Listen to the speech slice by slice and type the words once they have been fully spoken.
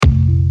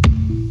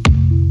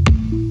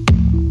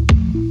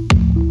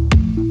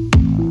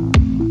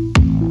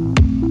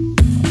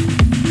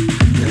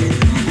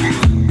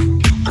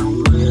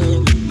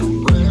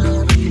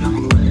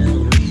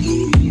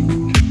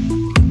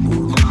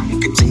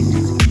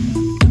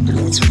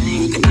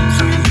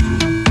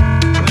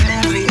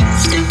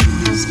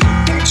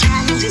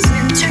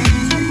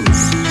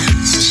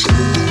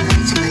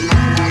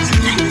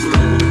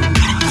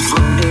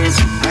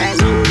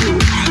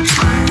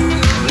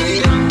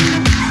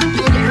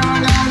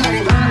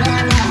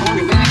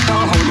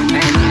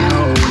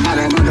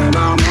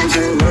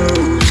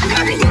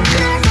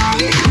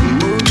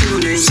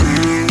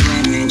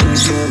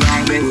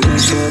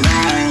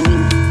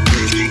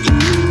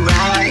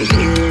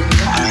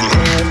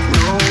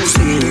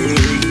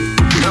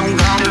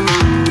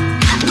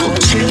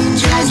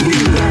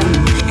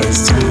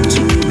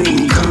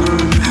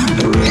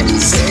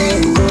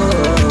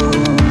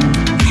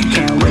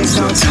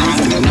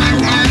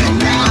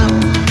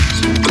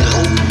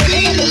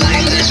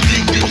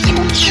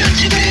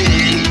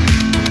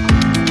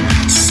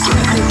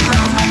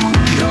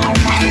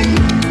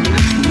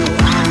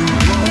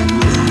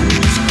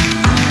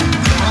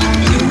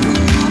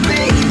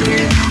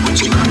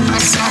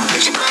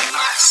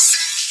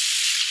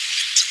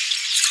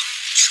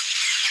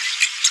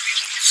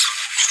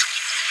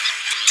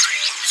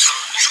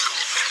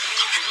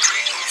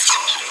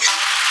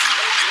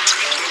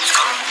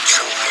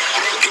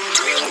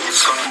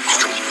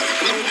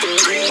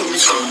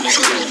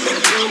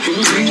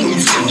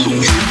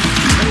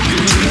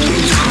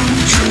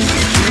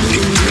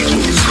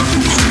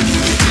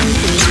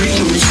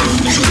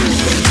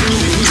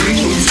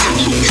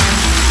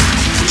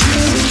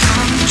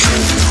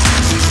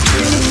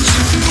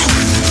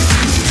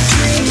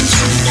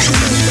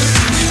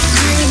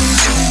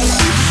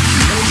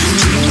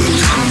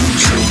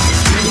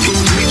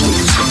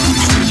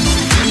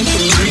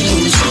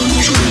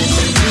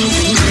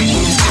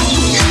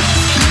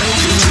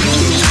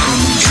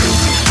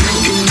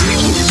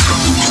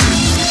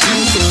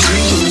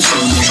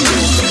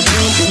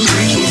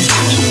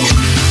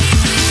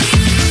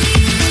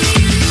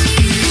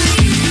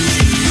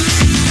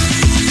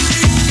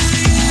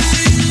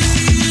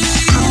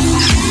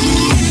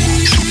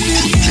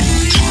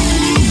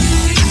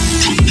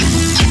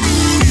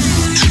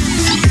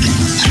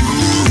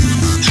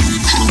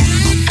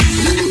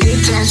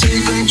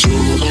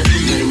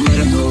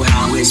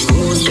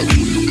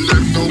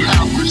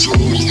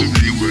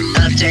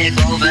Take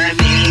over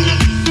me.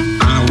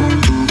 I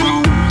won't do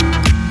wrong.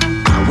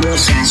 I will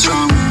stand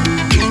strong.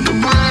 Think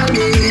about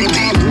it.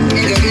 Can't do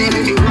negative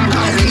if you want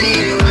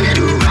positive. Wanna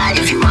do right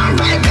if you want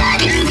right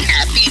back.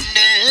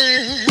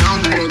 Happiness.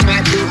 Don't let it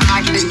back too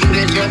hard. Just give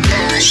it your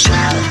best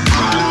shot.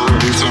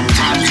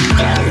 Sometimes you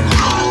gotta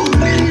hold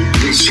it.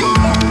 It's your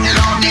own. It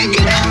all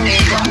nigga down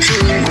there. Don't true.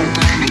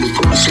 Niggas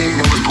bullshit.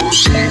 No one's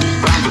bullshit.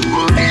 Rock the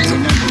world. There's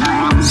another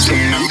I'm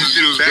saying. I'm just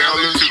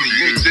balance to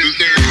the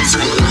existence.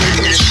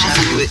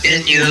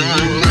 In you,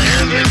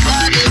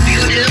 everybody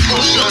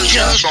beautiful, so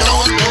just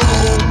don't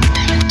know.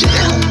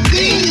 Tell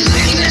me,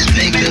 let's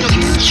make the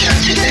future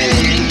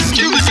today.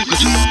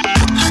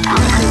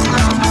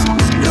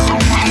 No,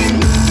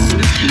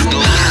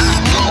 I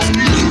won't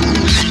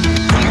lose.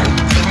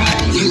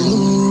 You,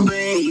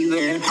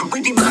 baby,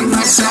 with you by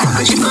my side,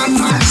 'cause you by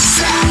my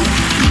side.